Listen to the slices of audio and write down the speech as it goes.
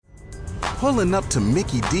Pulling up to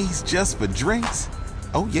Mickey D's just for drinks?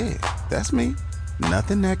 Oh yeah, that's me.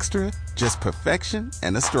 Nothing extra, just perfection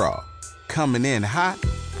and a straw. Coming in hot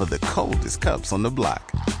for the coldest cups on the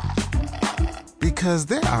block. Because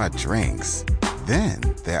there are drinks. Then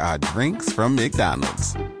there are drinks from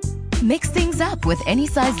McDonald's. Mix things up with any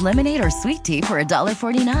size lemonade or sweet tea for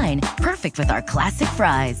 $1.49. Perfect with our classic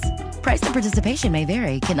fries. Price and participation may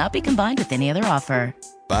vary. Cannot be combined with any other offer.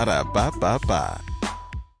 Ba-da-ba-ba-ba.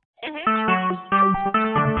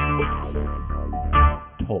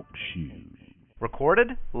 Talk shoes.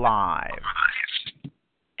 Recorded live.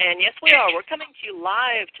 And yes, we are. We're coming to you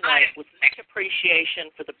live tonight with much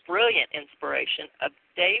appreciation for the brilliant inspiration of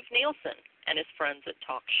Dave Nielsen and his friends at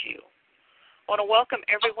Talk Shoe. I want to welcome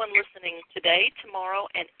everyone listening today, tomorrow,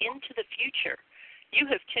 and into the future. You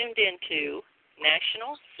have tuned into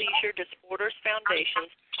National Seizure Disorders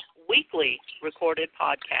Foundation's weekly recorded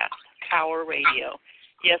podcast, Power Radio.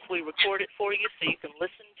 Yes, we record it for you so you can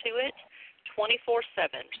listen to it 24/7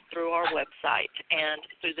 through our website and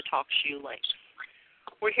through the Talk Shoe links.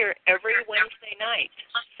 We're here every Wednesday night,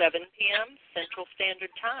 7 p.m. Central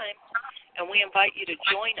Standard Time, and we invite you to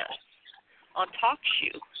join us on Talk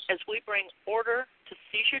Shoe as we bring order to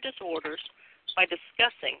seizure disorders by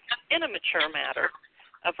discussing, in a mature matter,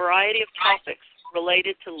 a variety of topics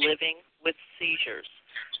related to living with seizures.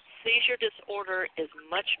 Seizure disorder is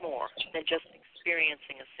much more than just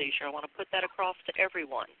experiencing a seizure. I want to put that across to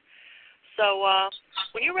everyone. So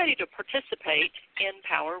when you're ready to participate in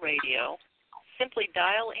Power Radio, simply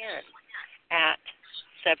dial in at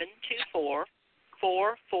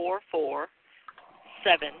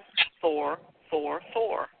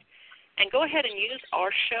 724-444-7444 and go ahead and use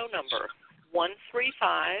our show number,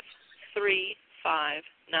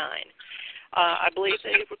 135359. I believe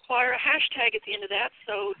they require a hashtag at the end of that,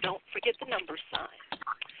 so don't forget the number sign.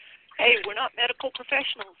 Hey, we're not medical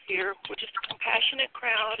professionals here. We're just a compassionate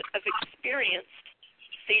crowd of experienced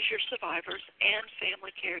seizure survivors and family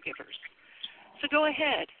caregivers. So go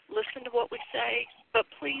ahead, listen to what we say, but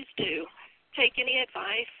please do take any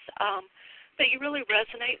advice that you really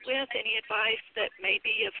resonate with, any advice that may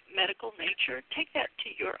be of medical nature. Take that to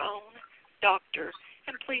your own doctor,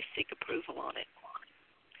 and please seek approval on it.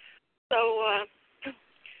 So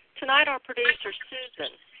tonight our producer,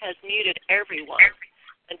 Susan, has muted everyone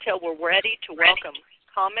until we're ready to welcome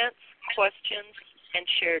comments, questions, and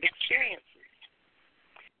shared experiences.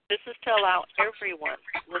 This is to allow everyone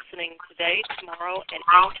listening today, tomorrow, and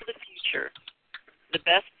into the future the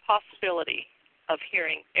best possibility of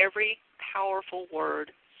hearing every powerful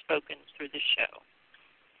word spoken through the show.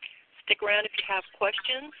 Stick around if you have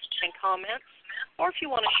questions and comments, or if you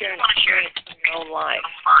want to share an experience in your own life.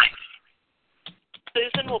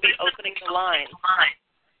 Susan will be opening the line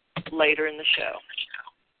later in the show.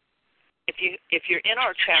 If you're in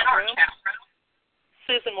our chat room,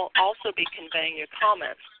 Susan will also be conveying your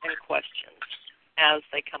comments and questions as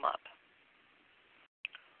they come up.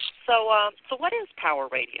 So what is Power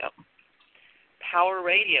Radio? Power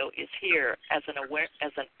Radio is here as an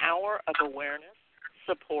hour of awareness,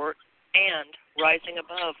 support, and rising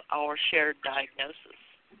above our shared diagnosis.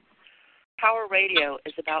 Power Radio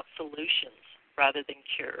is about solutions rather than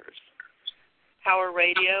cures. Power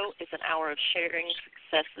Radio is an hour of sharing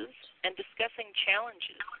successes and discussing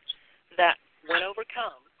challenges that, when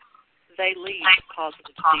overcome, they lead to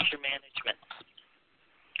positive seizure management.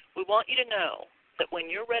 We want you to know that when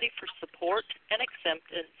you're ready for support and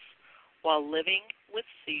acceptance while living with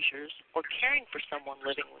seizures or caring for someone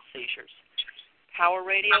living with seizures, Power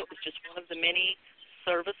Radio is just one of the many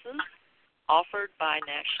services offered by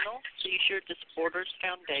National Seizure Disorders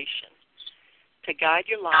Foundation to guide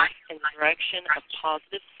your life in the direction of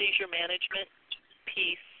positive seizure management,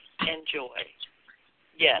 peace, and joy.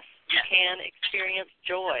 Yes, you can experience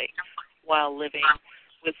joy while living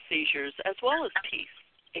with seizures as well as peace.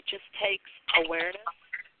 It just takes awareness,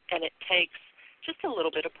 and it takes just a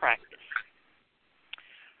little bit of practice.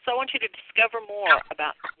 So I want you to discover more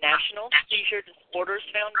about National Seizure Disorders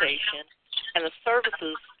Foundation and the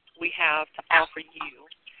services we have to offer you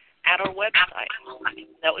at our website.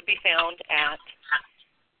 That would be found at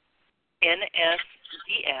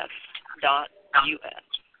NSDF.us.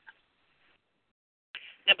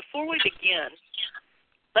 Now, before we begin,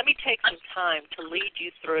 let me take some time to lead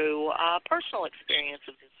you through a personal experience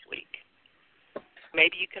of this week.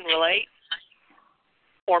 Maybe you can relate,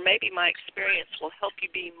 or maybe my experience will help you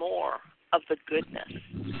be more of the goodness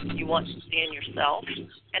you want to see in yourself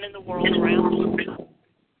and in the world around you.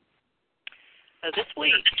 Now, this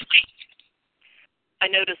week, I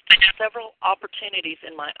noticed several opportunities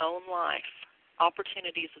in my own life,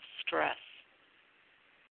 opportunities of stress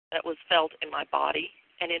that was felt in my body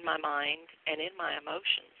and in my mind and in my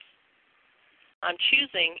emotions. I'm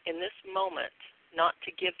choosing in this moment not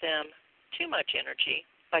to give them too much energy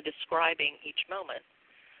by describing each moment,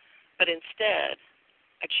 but instead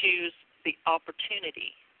I choose the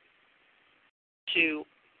opportunity to,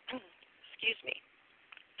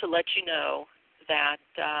 to let you know that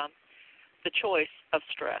the choice of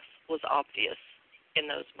stress was obvious in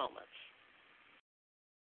those moments.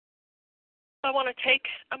 I want to take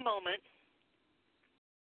a moment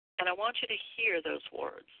and I want you to hear those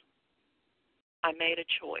words. I made a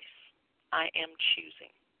choice. I am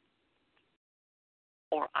choosing.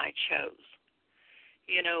 Or I chose.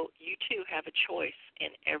 You know, you too have a choice in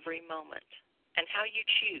every moment. And how you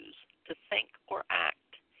choose to think or act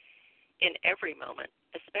in every moment,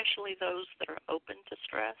 especially those that are open to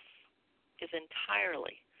stress, is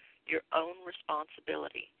entirely your own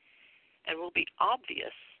responsibility and will be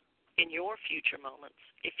obvious in your future moments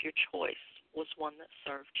if your choice was one that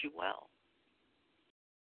served you well.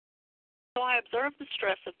 So I observed the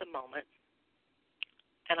stress of the moment,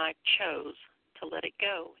 and I chose to let it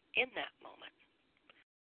go in that moment.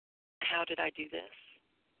 How did I do this?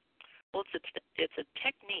 Well, it's a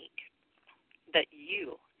technique that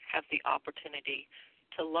you have the opportunity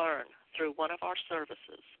to learn through one of our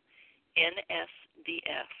services,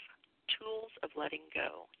 NSDF, Tools of Letting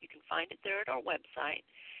Go. You can find it there at our website.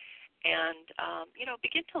 And,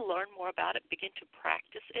 begin to learn more about it, begin to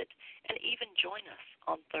practice it, and even join us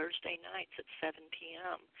on Thursday nights at 7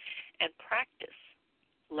 p.m. and practice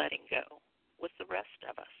letting go with the rest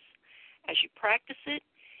of us. As you practice it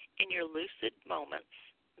in your lucid moments,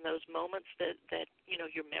 those moments that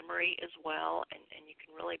your memory is well and you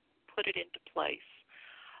can really put it into place,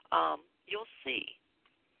 you'll see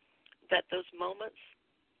that those moments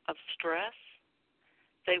of stress,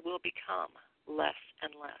 they will become less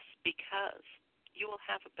and less because you will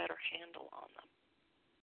have a better handle on them.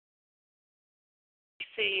 You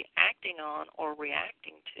see, acting on or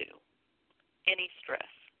reacting to any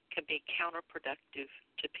stress can be counterproductive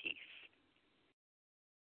to peace.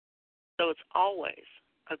 So it's always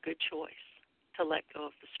a good choice to let go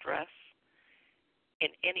of the stress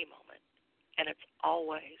in any moment, and it's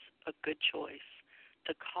always a good choice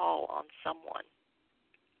to call on someone,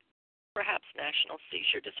 perhaps National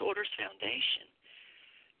Seizure Disorders Foundation,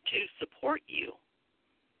 to support you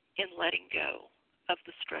in letting go of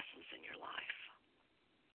the stresses in your life.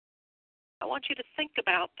 I want you to think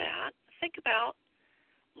about that. Think about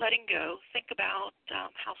letting go. Think about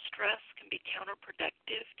how stress can be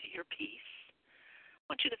counterproductive to your peace.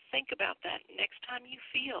 I want you to think about that next time you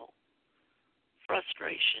feel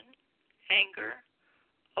frustration, anger,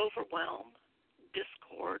 overwhelm,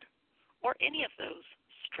 discord, or any of those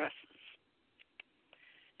stresses.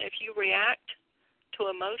 If you react to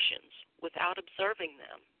emotions without observing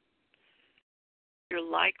them, you're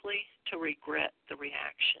likely to regret the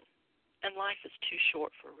reaction. And life is too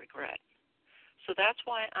short for regret. So that's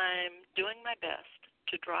why I'm doing my best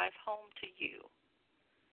to drive home to you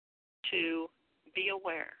to be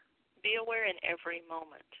aware. Be aware in every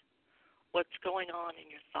moment. What's going on in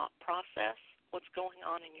your thought process, what's going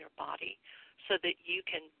on in your body, so that you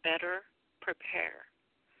can better prepare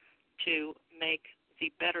to make the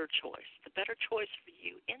better choice for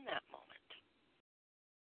you in that moment.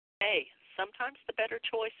 Hey, sometimes the better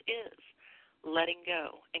choice is letting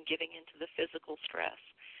go and giving into the physical stress,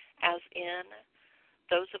 as in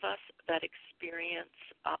those of us that experience,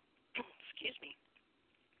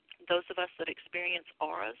 those of us that experience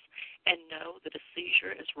auras and know that a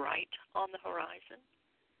seizure is right on the horizon.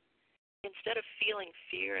 Instead of feeling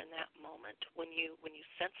fear in that moment, when you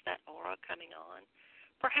sense that aura coming on,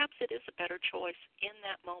 perhaps it is a better choice in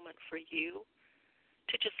that moment for you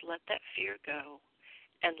to just let that fear go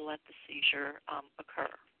and let the seizure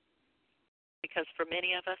occur. Because for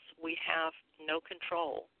many of us, we have no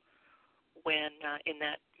control when in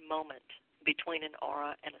that moment between an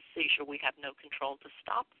aura and a seizure, we have no control to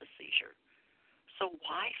stop the seizure. So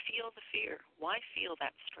why feel the fear? Why feel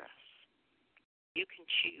that stress? You can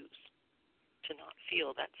choose to not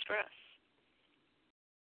feel that stress.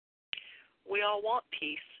 We all want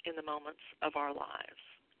peace in the moments of our lives,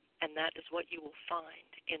 and that is what you will find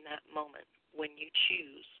in that moment when you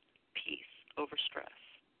choose peace over stress.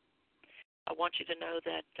 I want you to know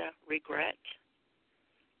that regret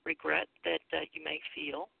that you may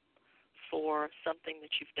feel for something that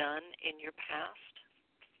you've done in your past,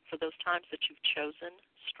 for those times that you've chosen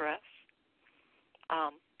stress,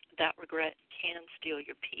 that regret can steal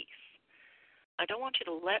your peace. I don't want you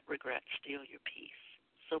to let regret steal your peace.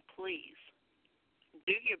 So please,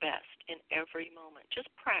 do your best in every moment. Just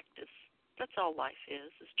practice. That's all life is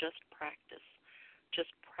just practice.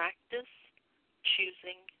 Just practice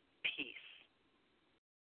choosing peace.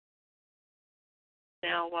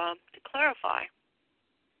 Now, to clarify,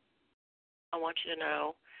 I want you to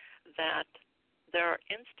know that there are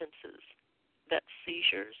instances that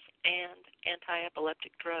seizures and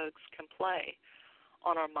anti-epileptic drugs can play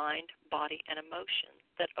on our mind, body, and emotion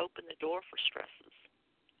that open the door for stresses,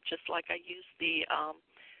 just like I used the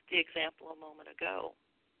example a moment ago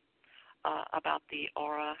about the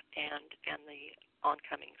aura and the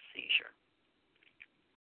oncoming seizure.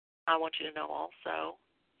 I want you to know also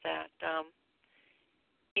that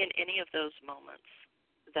in any of those moments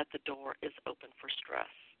that the door is open for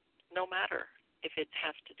stress, no matter if it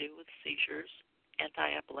has to do with seizures,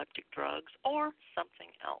 anti-epileptic drugs, or something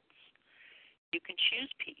else. You can choose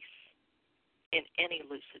peace in any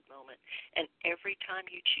lucid moment, and every time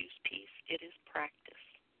you choose peace, it is practice.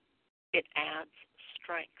 It adds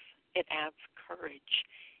strength. It adds courage.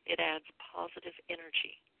 It adds positive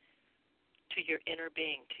energy to your inner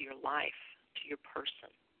being, to your life, to your person.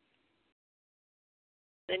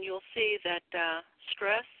 Then you'll see that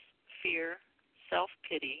stress, fear,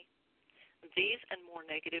 self-pity, these and more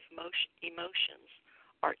negative emotions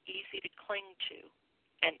are easy to cling to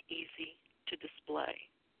and easy to display.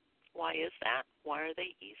 Why is that? Why are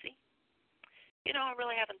they easy? You know, I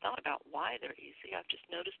really haven't thought about why they're easy. I've just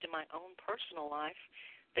noticed in my own personal life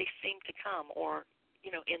they seem to come, or, you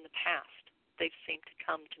know, in the past they've seemed to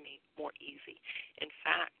come to me more easy. In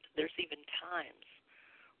fact, there's even times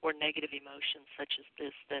where negative emotions such as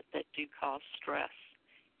this that do cause stress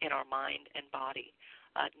in our mind and body,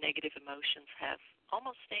 negative emotions have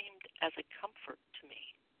almost seemed as a comfort to me.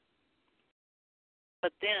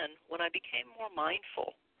 But then, when I became more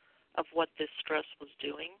mindful of what this stress was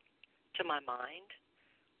doing to my mind,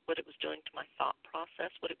 what it was doing to my thought process,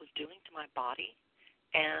 what it was doing to my body,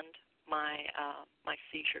 and my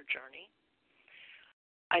seizure journey,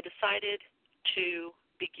 I decided to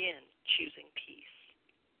begin choosing peace.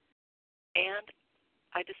 And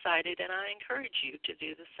I decided, and I encourage you to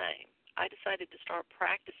do the same, I decided to start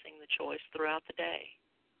practicing the choice throughout the day.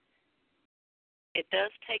 It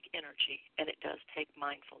does take energy, and it does take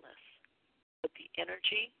mindfulness. But the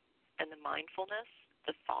energy and the mindfulness,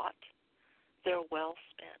 the thought, they're well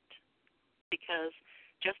spent. Because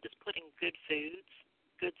just as putting good foods,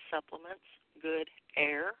 good supplements, good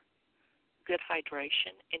air, good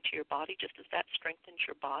hydration into your body, just as that strengthens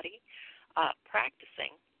your body,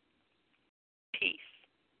 practicing peace,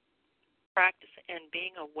 practice and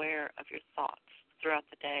being aware of your thoughts throughout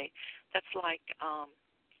the day, that's like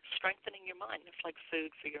strengthening your mind. It's like food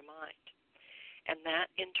for your mind. And that,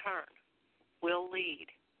 in turn, will lead,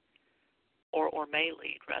 or may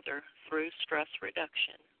lead, rather, through stress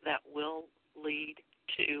reduction, that will lead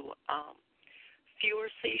to fewer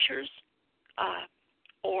seizures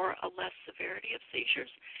or a less severity of seizures.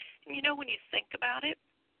 And you know, when you think about it,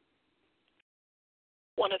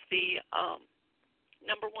 one of the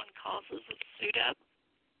number one causes of SUDEP,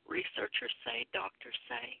 researchers say, doctors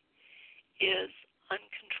say, is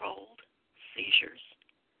uncontrolled seizures.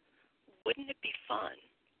 Wouldn't it be fun?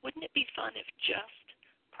 Wouldn't it be fun if just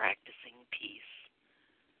practicing peace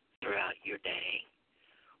throughout your day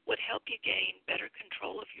would help you gain better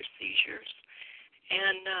control of your seizures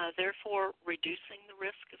and therefore reducing the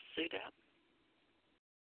risk of SUDEP?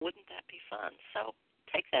 Wouldn't that be fun? So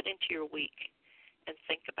take that into your week and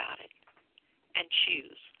think about it and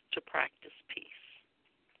choose to practice peace.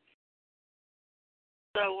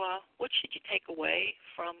 So what should you take away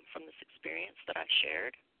from this experience that I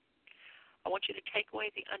shared? I want you to take away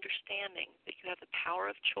the understanding that you have the power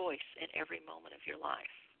of choice in every moment of your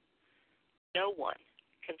life. No one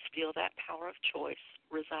can steal that power of choice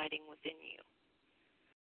residing within you.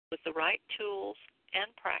 With the right tools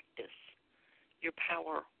and practice, your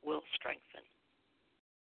power will strengthen.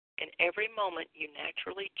 In every moment, you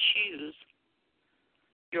naturally choose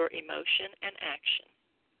your emotion and action.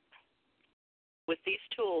 With these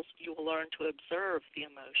tools, you will learn to observe the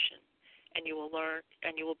emotion, and you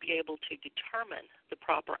will be able to determine the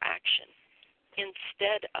proper action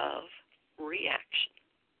instead of reaction.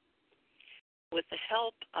 With the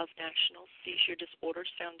help of National Seizure Disorders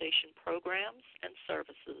Foundation programs and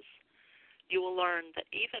services, you will learn that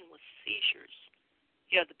even with seizures,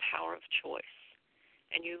 you have the power of choice,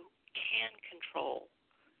 and you can control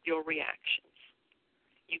your reactions.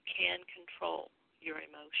 You can control your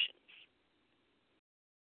emotions.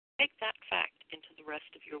 Take that fact into the rest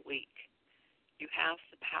of your week. You have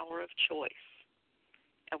the power of choice.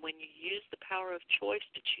 And when you use the power of choice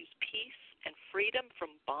to choose peace and freedom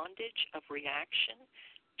from bondage of reaction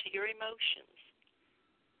to your emotions,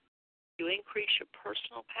 you increase your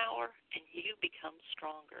personal power and you become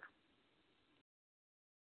stronger.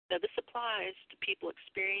 Now, this applies to people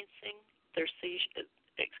experiencing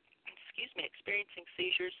experiencing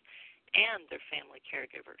seizures and their family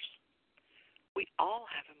caregivers. We all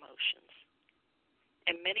have emotions,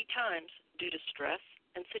 and many times, due to stress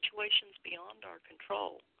and situations beyond our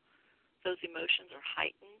control, those emotions are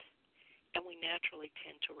heightened, and we naturally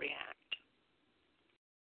tend to react.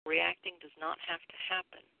 Reacting does not have to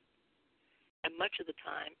happen, and much of the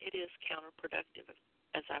time, it is counterproductive,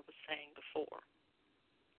 as I was saying before.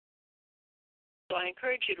 So I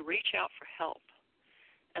encourage you to reach out for help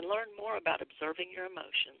and learn more about observing your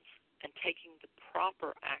emotions and taking the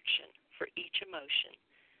proper action for each emotion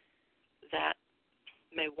that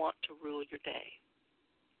may want to rule your day.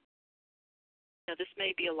 Now, this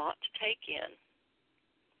may be a lot to take in,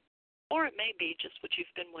 or it may be just what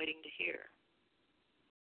you've been waiting to hear.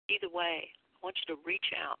 Either way, I want you to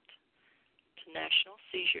reach out to National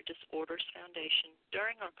Seizure Disorders Foundation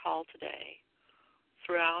during our call today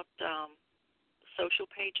throughout social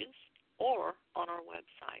pages or on our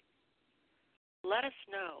website. Let us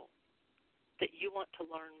know that you want to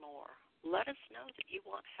learn more. Let us know that you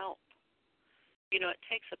want help. You know, it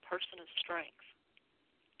takes a person of strength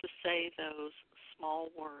to say those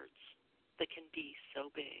small words that can be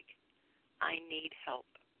so big. I need help.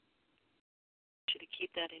 I want you to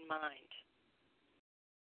keep that in mind.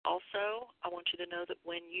 Also, I want you to know that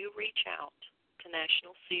when you reach out to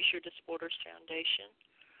National Seizure Disorders Foundation,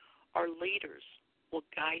 our leaders will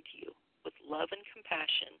guide you with love and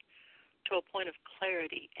compassion to a point of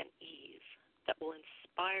clarity and ease that will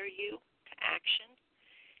inspire you to action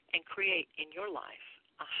and create in your life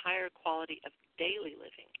a higher quality of daily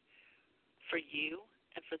living for you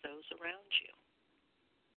and for those around you.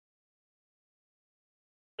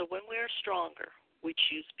 So when we are stronger, we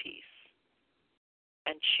choose peace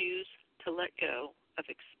and choose to let go of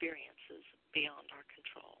experiences beyond our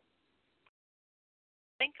control.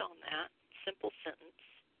 Think on that simple sentence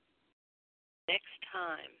next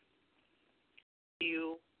time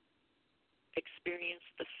you experience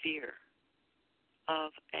the fear of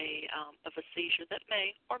a seizure that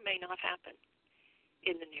may or may not happen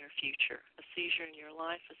in the near future, a seizure in your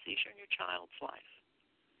life, a seizure in your child's life.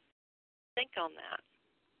 Think on that.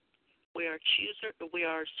 We are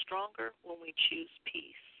stronger when we choose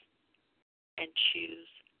peace and choose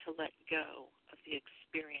to let go of the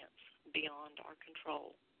experience beyond our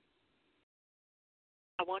control.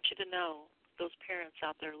 I want you to know, those parents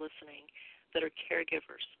out there listening that are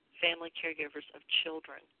caregivers, family caregivers of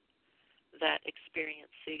children that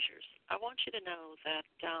experience seizures, I want you to know that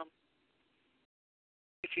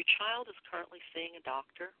if your child is currently seeing a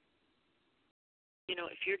doctor, you know,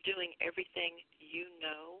 if you're doing everything you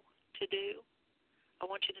know to do, I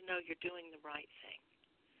want you to know you're doing the right thing.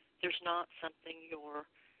 There's not something you're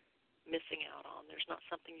missing out on. There's not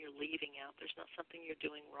something you're leaving out. There's not something you're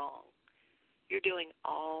doing wrong. You're doing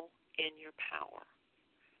all in your power.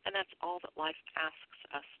 And that's all that life asks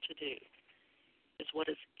us to do, is what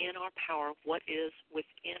is in our power, what is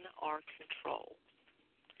within our control.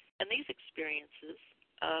 And these experiences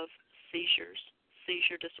of seizures,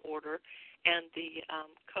 seizure disorder, and the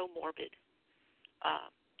comorbid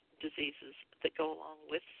diseases that go along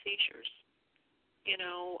with seizures, you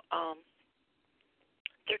know,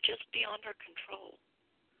 they're just beyond our control.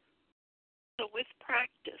 So with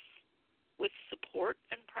practice, with support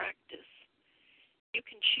and practice, you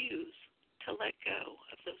can choose to let go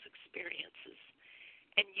of those experiences,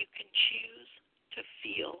 and you can choose to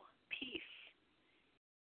feel peace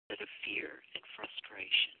instead of fear and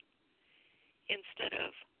frustration, instead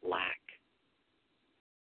of lack,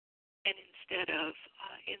 and instead of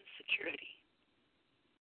insecurity.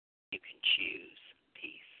 You can choose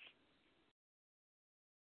peace.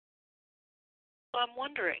 So I'm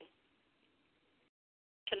wondering,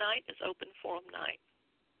 tonight is open forum night.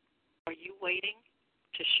 Are you waiting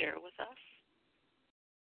to share with us?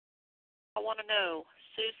 I want to know,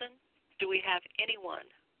 Susan, do we have anyone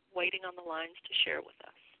waiting on the lines to share with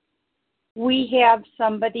us? We have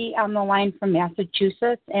somebody on the line from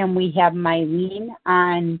Massachusetts, and we have Mylene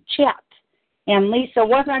on chat. And Lisa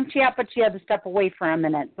was on chat, but she had to step away for a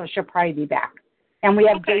minute, so she'll probably be back. And we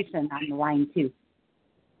have Jason on the line, too.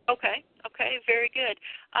 Okay, very good.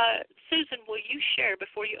 Susan, will you share,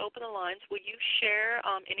 before you open the lines, will you share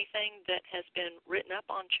anything that has been written up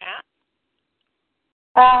on chat?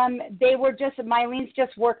 Mylene's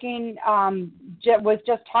just working, was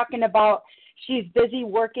just talking about, she's busy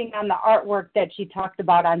working on the artwork that she talked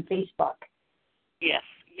about on Facebook. Yes.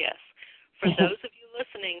 For those of you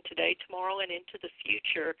listening today, tomorrow, and into the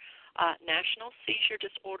future, National Seizure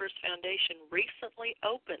Disorders Foundation recently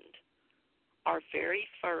opened our very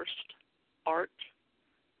first art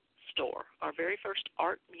store, our very first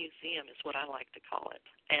art museum is what I like to call it,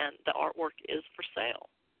 and the artwork is for sale.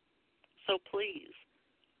 So please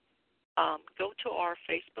go to our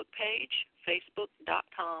Facebook page,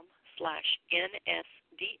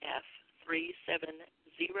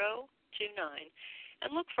 facebook.com/NSDF37029,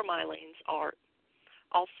 and look for Myleen's art.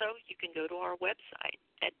 Also, you can go to our website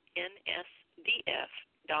at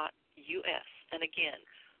NSDF.us, and again,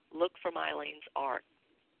 look for Myleen's art.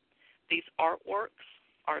 These artworks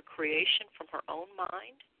are a creation from her own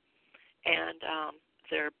mind, and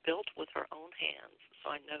they're built with her own hands, so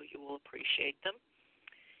I know you will appreciate them.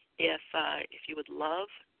 If you would love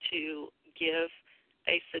to give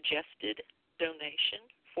a suggested donation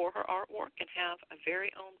for her artwork and have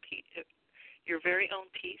your very own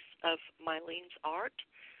piece of Myleen's art,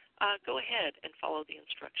 go ahead and follow the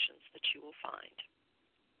instructions that you will find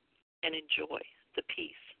and enjoy the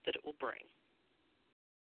peace that it will bring.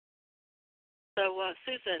 So,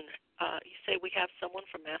 Susan, you say we have someone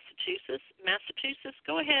from Massachusetts. Massachusetts,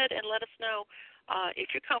 go ahead and let us know,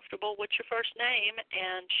 if you're comfortable, what's your first name,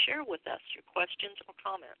 and share with us your questions or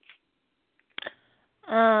comments.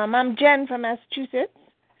 I'm Jen from Massachusetts.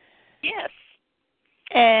 Yes.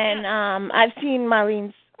 And I've seen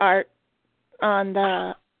Myleen's art on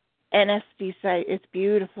the NSD site. It's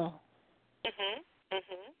beautiful.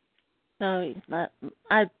 So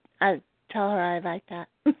I tell her I like that.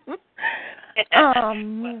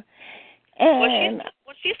 Well,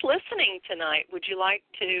 she's listening tonight. Would you like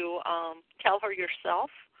to tell her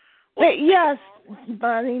yourself? Yes,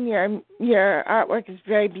 Marlene, your artwork is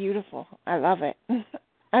very beautiful. I love it.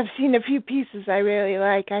 I've seen a few pieces I really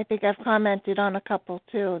like. I think I've commented on a couple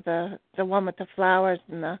too. The one with the flowers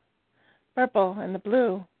and the purple and the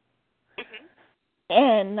blue.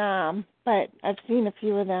 And but I've seen a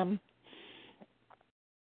few of them.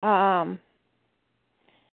 I'm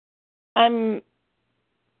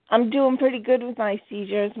doing pretty good with my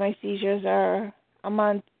seizures. My seizures are a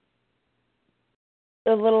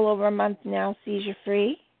little over a month now, seizure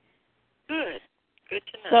free. Good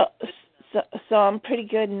to know. So I'm pretty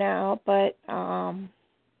good now, but I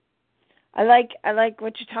like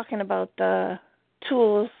what you're talking about, the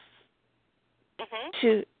tools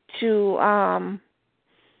to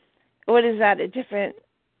what is that?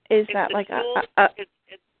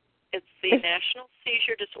 It's the National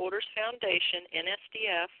Seizure Disorders Foundation,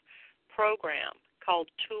 NSDF, program called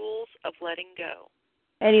Tools of Letting Go.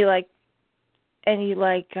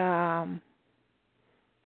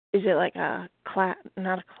 Is it like a class?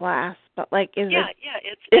 Not a class, but like is it? Yeah.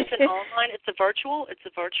 It's an online. It's a virtual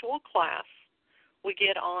class. We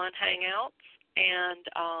get on Hangouts and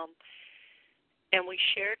we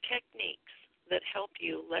share techniques that help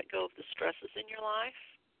you let go of the stresses in your life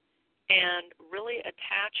and really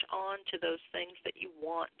attach on to those things that you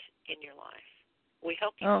want in your life. We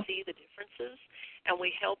help you see the differences, and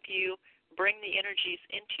we help you bring the energies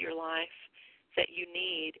into your life that you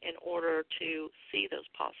need in order to see those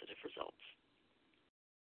positive results.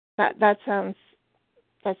 That sounds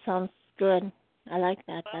good. I like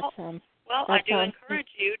that. I do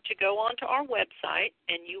encourage you to go onto our website,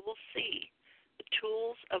 and you will see the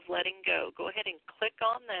Tools of Letting Go. Go ahead and click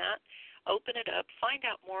on that, open it up, find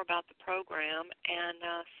out more about the program, and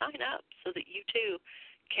sign up so that you too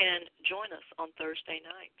can join us on Thursday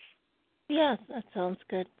nights. Yes, that sounds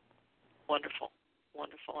good. Wonderful.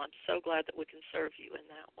 I'm so glad that we can serve you in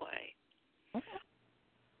that way. Okay.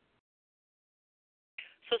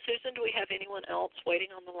 So, Susan, do we have anyone else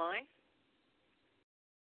waiting on the line?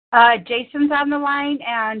 Jason's on the line,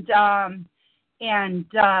 and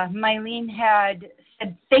Mylene had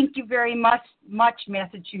said thank you very much,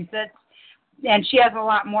 Massachusetts, and she has a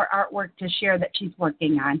lot more artwork to share that she's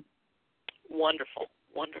working on. Wonderful.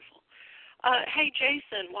 Hey,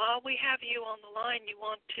 Jason, while we have you on the line, you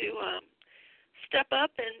want to step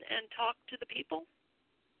up and talk to the people?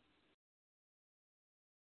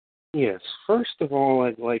 Yes. First of all,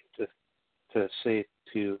 I'd like to say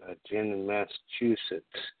to Jen in Massachusetts,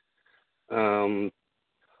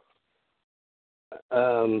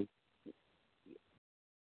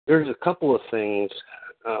 there's a couple of things.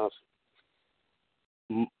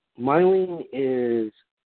 Mylene is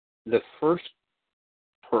the first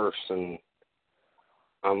person,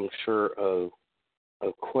 I'm sure of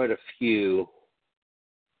quite a few,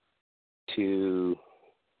 to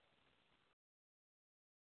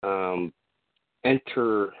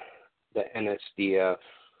enter the NSDF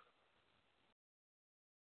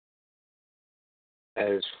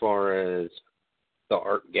as far as the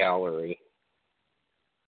art gallery.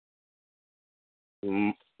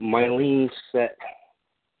 Mylene set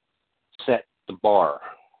the bar.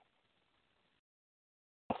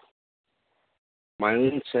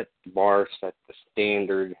 Mylene set the bar, set the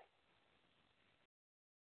standard,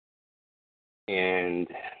 and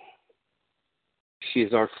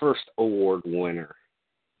she's our first award winner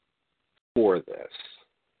for this.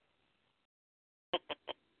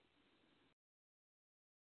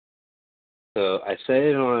 So I said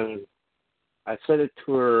it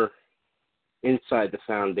to her inside the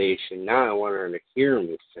foundation. Now I want her to hear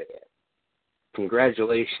me say it.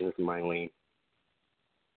 Congratulations, Mylene.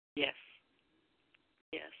 Yes.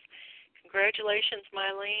 Yes. Congratulations,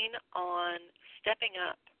 Mylene, on stepping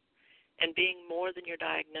up and being more than your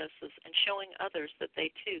diagnosis and showing others that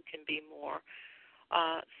they too can be more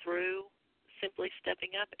through simply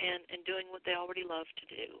stepping up and doing what they already love to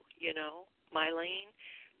do. You know, Mylene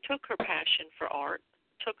took her passion for art,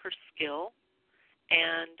 took her skill,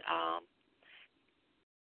 and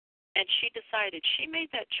she decided, she made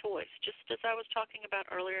that choice, just as I was talking about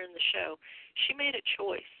earlier in the show, she made a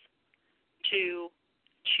choice to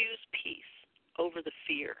choose peace over the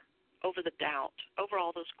fear, over the doubt, over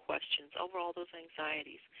all those questions, over all those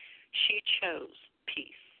anxieties. She chose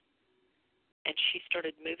peace. And she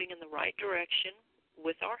started moving in the right direction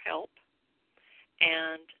with our help.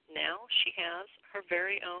 And now she has her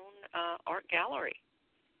very own art gallery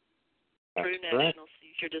through National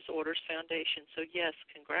Seizure Disorders Foundation. So, yes,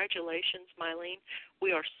 congratulations, Mylene.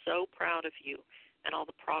 We are so proud of you and all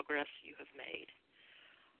the progress you have made.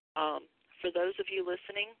 For those of you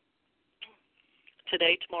listening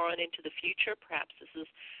today, tomorrow, and into the future, perhaps this is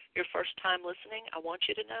your first time listening, I want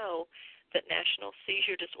you to know that National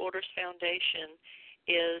Seizure Disorders Foundation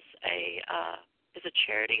is a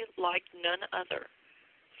charity like none other,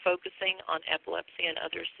 focusing on epilepsy and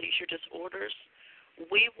other seizure disorders.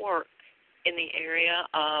 We work in the area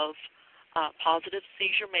of positive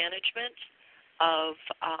seizure management, of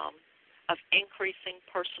increasing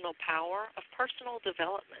personal power, of personal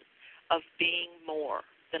development, of being more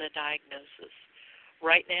than a diagnosis.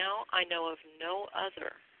 Right now, I know of no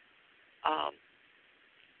other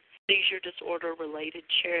seizure disorder-related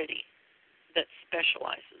charity that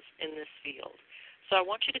specializes in this field. So I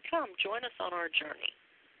want you to come join us on our journey,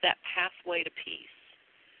 that pathway to peace.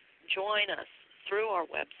 Join us through our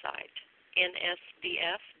website,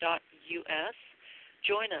 NSDF.us.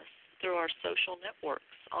 Join us through our social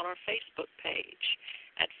networks on our Facebook page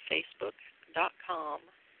at facebook.com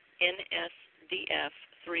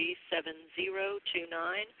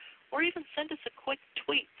NSDF37029, or even send us a quick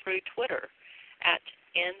tweet through Twitter at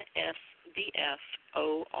NSDFORG.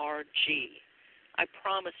 I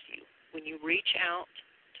promise you, when you reach out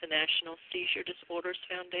to National Seizure Disorders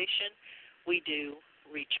Foundation, we do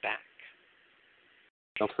reach back.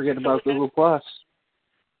 Don't forget about Google Plus.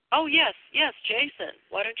 Oh, yes, Jason.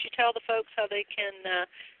 Why don't you tell the folks how they can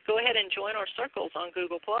go ahead and join our circles on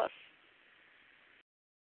Google Plus?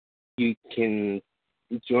 You can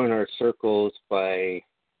join our circles by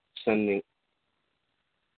sending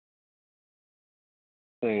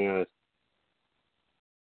us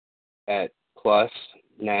at plus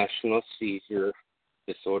National Seizure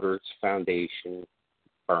Disorders Foundation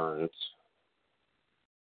Burns.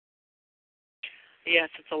 Yes,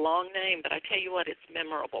 it's a long name, but I tell you what, it's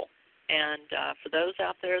memorable. And for those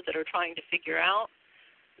out there that are trying to figure out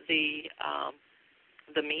the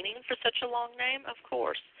meaning for such a long name, of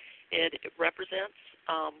course, it represents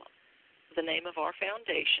the name of our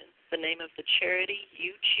foundation, the name of the charity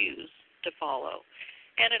you choose to follow.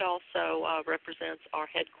 And it also represents our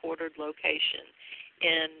headquartered location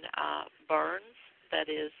in Burns, that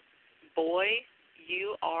is Boy,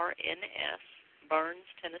 U-R-N-S, Burns,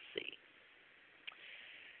 Tennessee.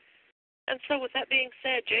 And so with that being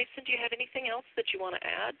said, Jason, do you have anything else that you want to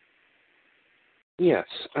add? Yes.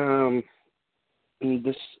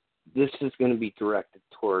 This is going to be directed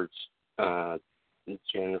towards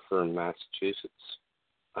Jennifer in Massachusetts.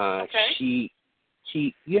 Okay.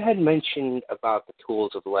 You had mentioned about the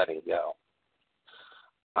tools of letting go.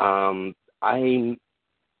 I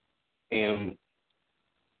am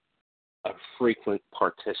a frequent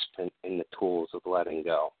participant in the tools of letting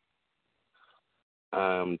go.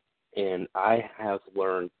 And I have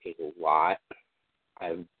learned a lot.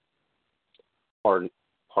 I've, pardon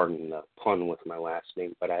the pun with my last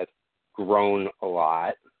name, but I've grown a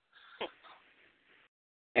lot.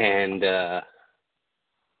 And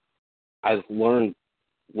I've learned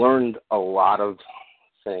a lot of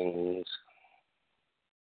things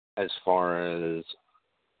as far as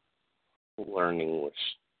learning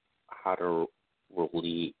how to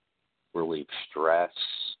relieve stress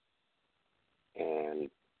and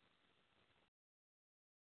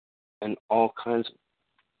all kinds of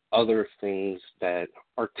other things that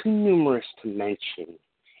are too numerous to mention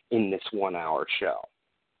in this 1 hour show.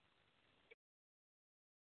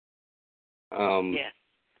 Yes.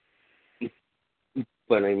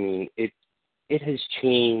 But I mean, it has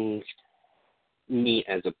changed me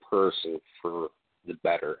as a person for the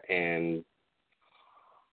better, and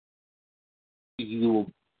you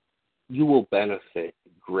will benefit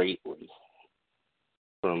greatly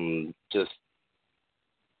from just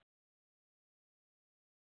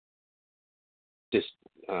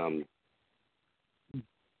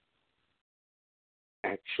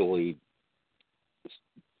actually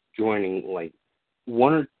joining like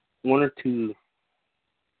one or two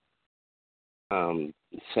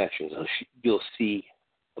sessions. You'll see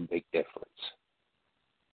a big difference.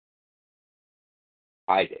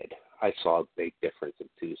 I did. I saw a big difference in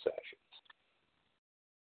 2 sessions.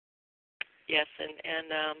 Yes,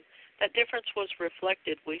 and that difference was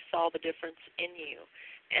reflected. We saw the difference in you.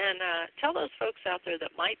 And tell those folks out there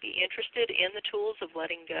that might be interested in the tools of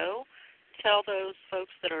letting go, tell those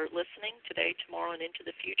folks that are listening today, tomorrow, and into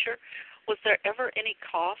the future, was there ever any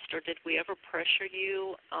cost, or did we ever pressure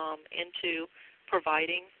you into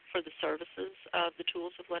providing for the services of the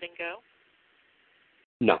tools of letting go?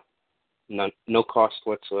 No. No cost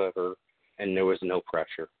whatsoever, and there was no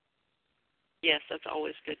pressure. Yes, that's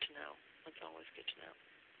always good to know. That's always good to know.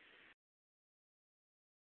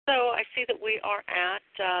 So I see that we are at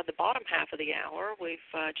the bottom half of the hour. We've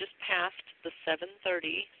just passed the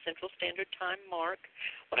 7:30 Central Standard Time mark.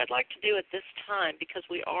 What I'd like to do at this time, because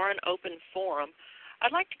we are an open forum,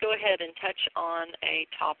 I'd like to go ahead and touch on a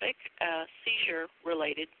topic, a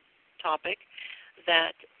seizure-related topic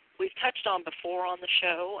that we've touched on before on the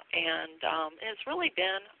show, and it's really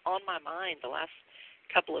been on my mind the last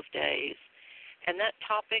couple of days, and that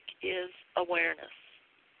topic is awareness.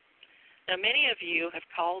 Now, many of you have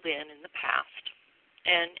called in the past,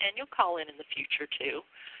 and you'll call in the future too,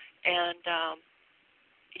 and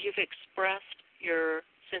you've expressed your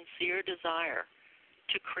sincere desire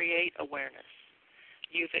to create awareness.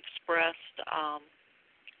 You've expressed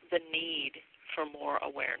the need for more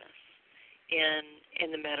awareness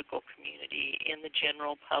in the medical community, in the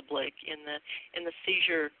general public, in the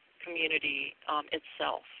seizure community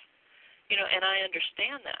itself. You know, and I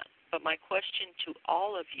understand that. But my question to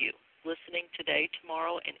all of you listening today,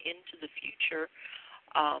 tomorrow, and into the future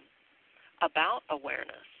about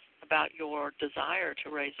awareness, about your desire to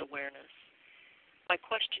raise awareness, my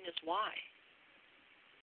question is why?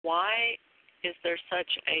 Why is there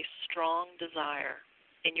such a strong desire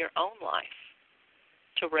in your own life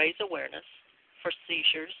to raise awareness for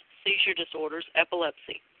seizures, seizure disorders,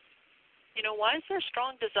 epilepsy? You know, why is there a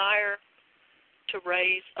strong desire to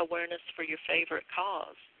raise awareness for your favorite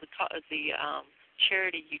cause, the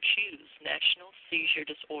charity you choose, National Seizure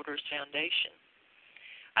Disorders Foundation?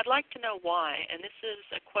 I'd like to know why, and this is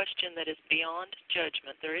a question that is beyond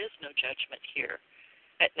judgment. There is no judgment here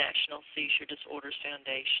at National Seizure Disorders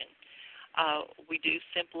Foundation. We do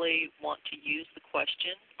simply want to use the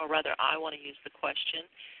question, or rather I want to use the question,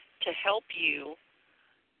 to help you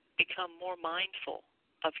become more mindful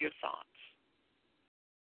of your thoughts.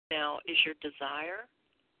 Now, is your desire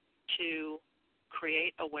to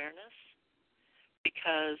create awareness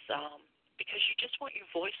because you just want your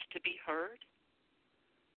voice to be heard?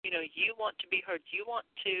 You know, you want to be heard. You want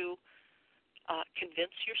to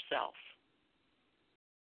convince yourself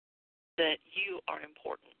that you are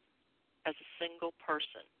important as a single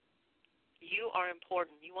person. You are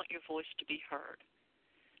important. You want your voice to be heard.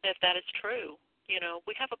 And if that is true, you know,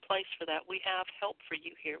 we have a place for that. We have help for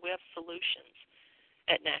you here. We have solutions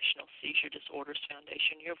at National Seizure Disorders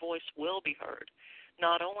Foundation. Your voice will be heard,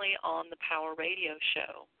 not only on the Power Radio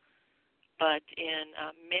show, but in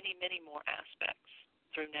many, many more aspects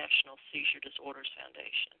through National Seizure Disorders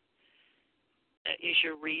Foundation. Is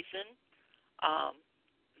your reason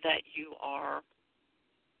that you are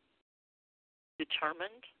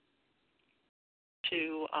determined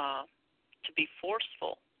to be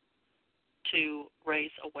forceful to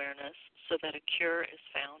raise awareness so that a cure is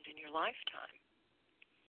found in your lifetime?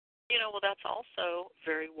 You know, well, that's also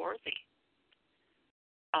very worthy.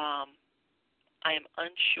 I am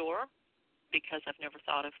unsure because I've never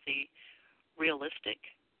thought of the realistic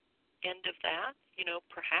end of that. You know,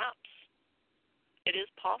 perhaps it is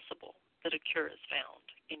possible that a cure is found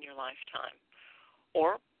in your lifetime.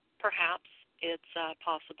 Or perhaps it's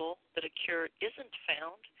possible that a cure isn't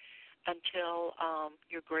found until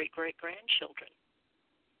your great-great-grandchildren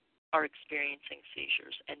are experiencing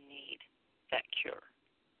seizures and need that cure.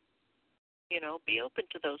 You know, be open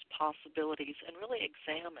to those possibilities and really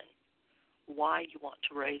examine why you want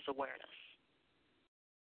to raise awareness.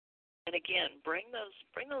 And again, bring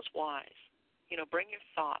those whys. You know, bring your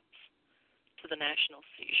thoughts to the National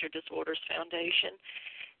Seizure Disorders Foundation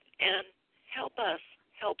and help us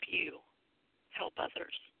help you help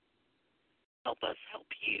others. Help us help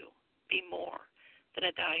you be more than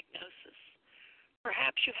a diagnosis.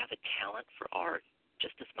 Perhaps you have a talent for art,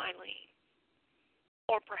 just as Mylene.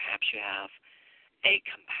 Or perhaps you have a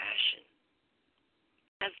compassion,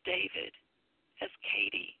 as David, as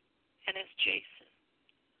Katie, and as Jason.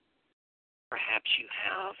 Perhaps you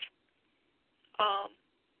have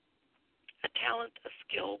a talent, a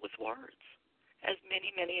skill with words, as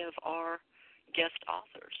many of our guest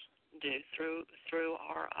authors do through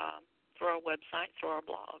our website, through our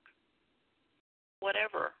blog.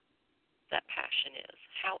 Whatever that passion is,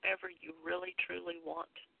 however you really truly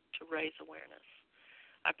want to raise awareness,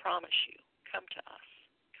 I promise you, come to us.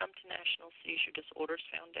 Come to National Seizure Disorders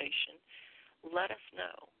Foundation. Let us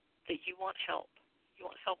know that you want help. You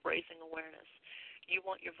want help raising awareness. You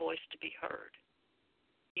want your voice to be heard.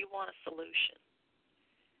 You want a solution.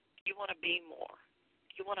 You want to be more.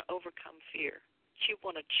 You want to overcome fear. You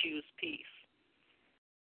want to choose peace.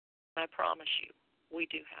 I promise you, we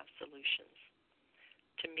do have solutions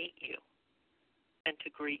to meet you and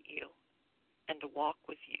to greet you and to walk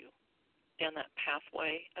with you down that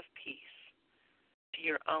pathway of peace to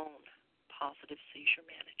your own positive seizure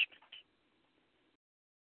management.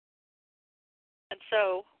 And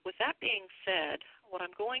so, with that being said, what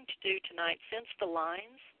I'm going to do tonight, since the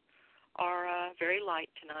lines are very light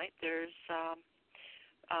tonight, there's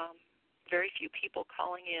very few people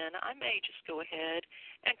calling in, I may just go ahead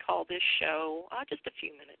and call this show just a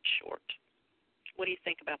few minutes short. What do you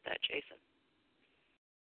think about that, Jason?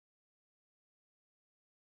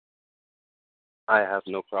 I have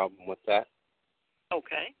no problem with that.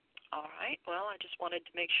 Okay. All right. Well, I just wanted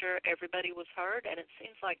to make sure everybody was heard, and it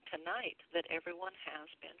seems like tonight that everyone has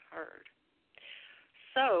been heard.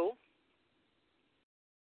 So,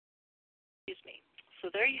 excuse me. So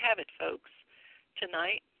there you have it, folks.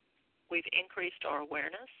 Tonight, we've increased our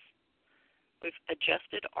awareness, we've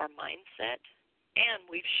adjusted our mindset, and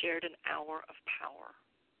we've shared an hour of power.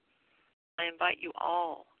 I invite you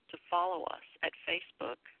all to follow us at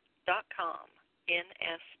facebook.com,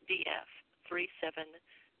 NSDF37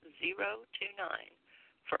 029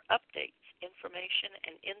 for updates, information,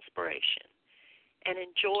 and inspiration. And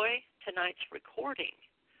enjoy tonight's recording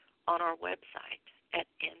on our website at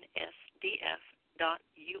nsdf.us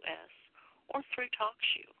or through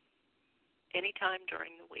TalkShoe anytime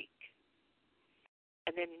during the week.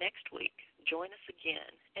 And then next week, join us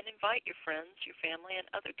again and invite your friends, your family, and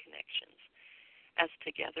other connections as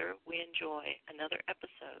together we enjoy another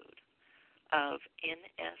episode of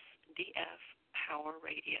NSDF Power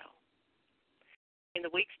Radio. In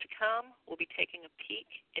the weeks to come, we'll be taking a peek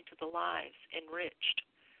into the lives enriched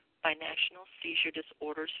by National Seizure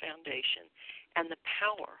Disorders Foundation and the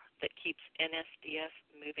power that keeps NSDF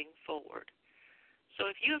moving forward. So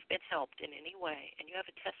if you have been helped in any way and you have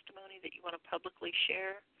a testimony that you want to publicly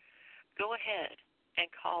share, go ahead and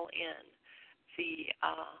call in. The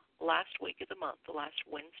last week of the month, the last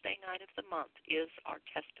Wednesday night of the month, is our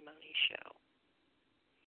testimony show.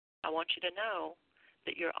 I want you to know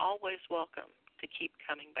that you're always welcome to keep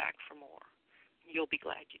coming back for more. You'll be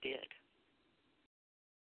glad you did.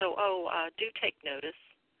 So, do take notice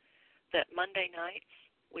that Monday nights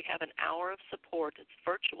we have an hour of support. It's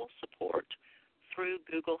virtual support through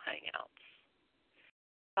Google Hangouts.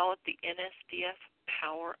 Call it the NSDF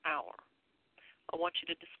Power Hour. I want you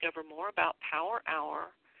to discover more about Power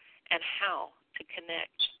Hour and how to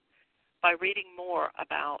connect by reading more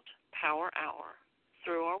about Power Hour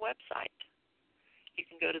through our website. You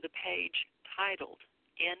can go to the page titled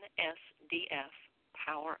NSDF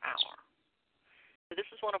Power Hour. So this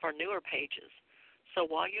is one of our newer pages. So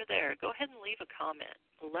while you're there, go ahead and leave a comment.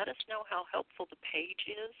 Let us know how helpful the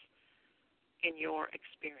page is in your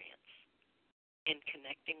experience in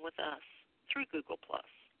connecting with us through Google+.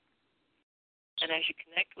 And as you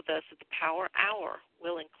connect with us at the Power Hour,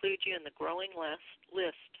 we'll include you in the growing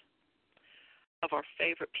list of our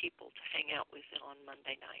favorite people to hang out with on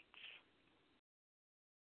Monday nights.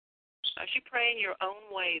 As you pray in your own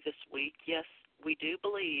way this week, yes, we do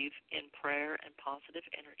believe in prayer and positive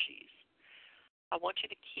energies. I want you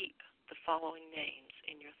to keep the following names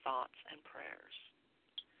in your thoughts and prayers.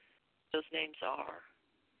 Those names are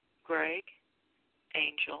Greg,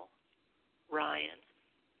 Angel, Ryan,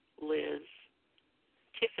 Liz,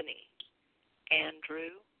 Tiffany,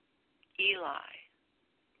 Andrew, Eli,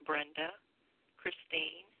 Brenda,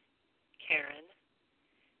 Christine, Karen,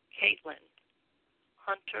 Caitlin,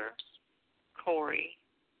 Hunter, Corey,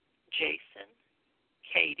 Jason,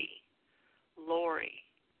 Katie, Lori,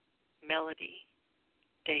 Melody,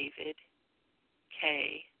 David,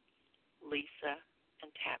 Kay, Lisa,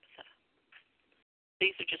 and Tabitha.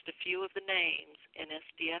 These are just a few of the names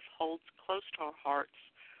NSDF holds close to our hearts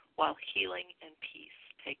while healing and peace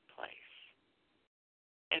take place.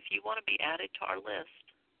 If you want to be added to our list,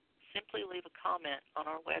 simply leave a comment on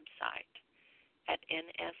our website at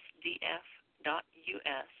nsdf.us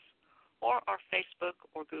or our Facebook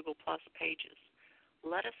or Google Plus pages.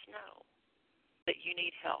 Let us know that you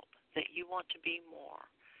need help, that you want to be more,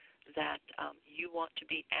 that you want to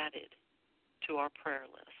be added to our prayer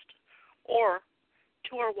list, or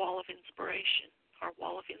to our wall of inspiration, our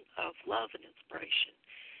wall of love and inspiration.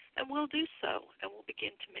 And we'll do so, and we'll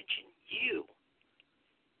begin to mention you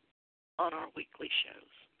on our weekly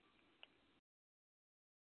shows.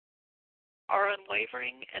 Our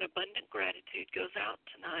unwavering and abundant gratitude goes out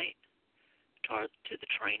tonight to the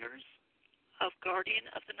trainers of Guardian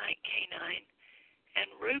of the Night K9 and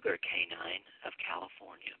Ruger K9 of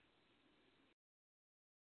California.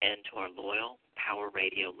 And to our loyal Power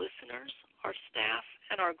Radio listeners, our staff,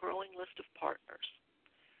 and our growing list of partners.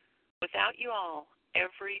 Without you all,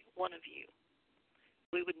 every one of you,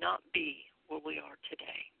 we would not be where we are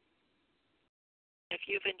today. If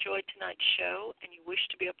you've enjoyed tonight's show and you wish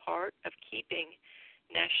to be a part of keeping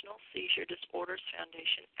National Seizure Disorders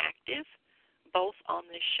Foundation active, both on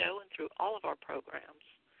this show and through all of our programs,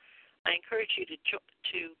 I encourage you to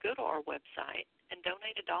go to our website and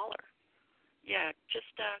donate $1. Yeah, just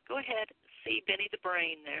go ahead, see Benny the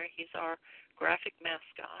Brain there. He's our graphic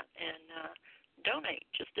mascot, and donate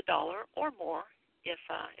just $1 or more if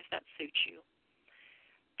that suits you,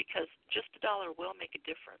 because just $1 will make a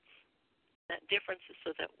difference. That difference is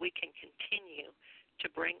so that we can continue to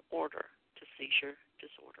bring order to seizure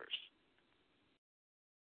disorders.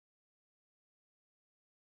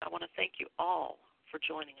 I want to thank you all for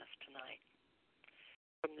joining us tonight.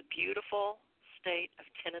 From the beautiful state of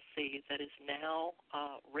Tennessee that is now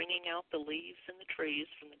wringing out the leaves in the trees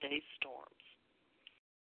from the day's storms,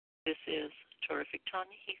 this is Terrific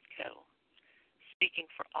Tanya Heathco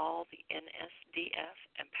speaking for all the NSDF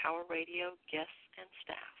and Power Radio guests and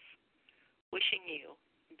staff, wishing you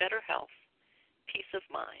better health, peace of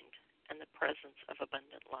mind, and the presence of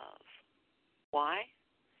abundant love. Why?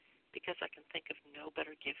 Because I can think of no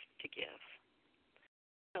better gift to give.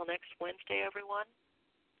 Till next Wednesday, everyone,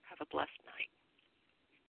 have a blessed night.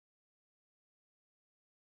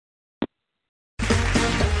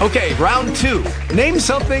 Okay, round 2. Name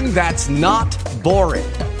something that's not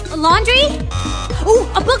boring. A laundry? Ooh,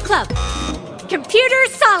 a book club. Computer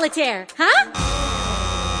solitaire, huh?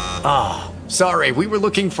 Ah, sorry, we were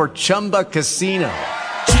looking for Chumba Casino.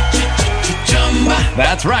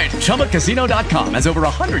 That's right, ChumbaCasino.com has over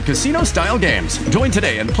 100 casino-style games. Join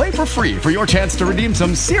today and play for free for your chance to redeem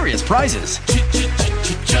some serious prizes.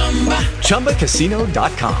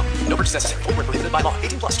 ChumbaCasino.com. No purchase necessary. Void where prohibited by law.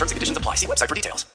 18+. Terms and conditions apply. See website for details.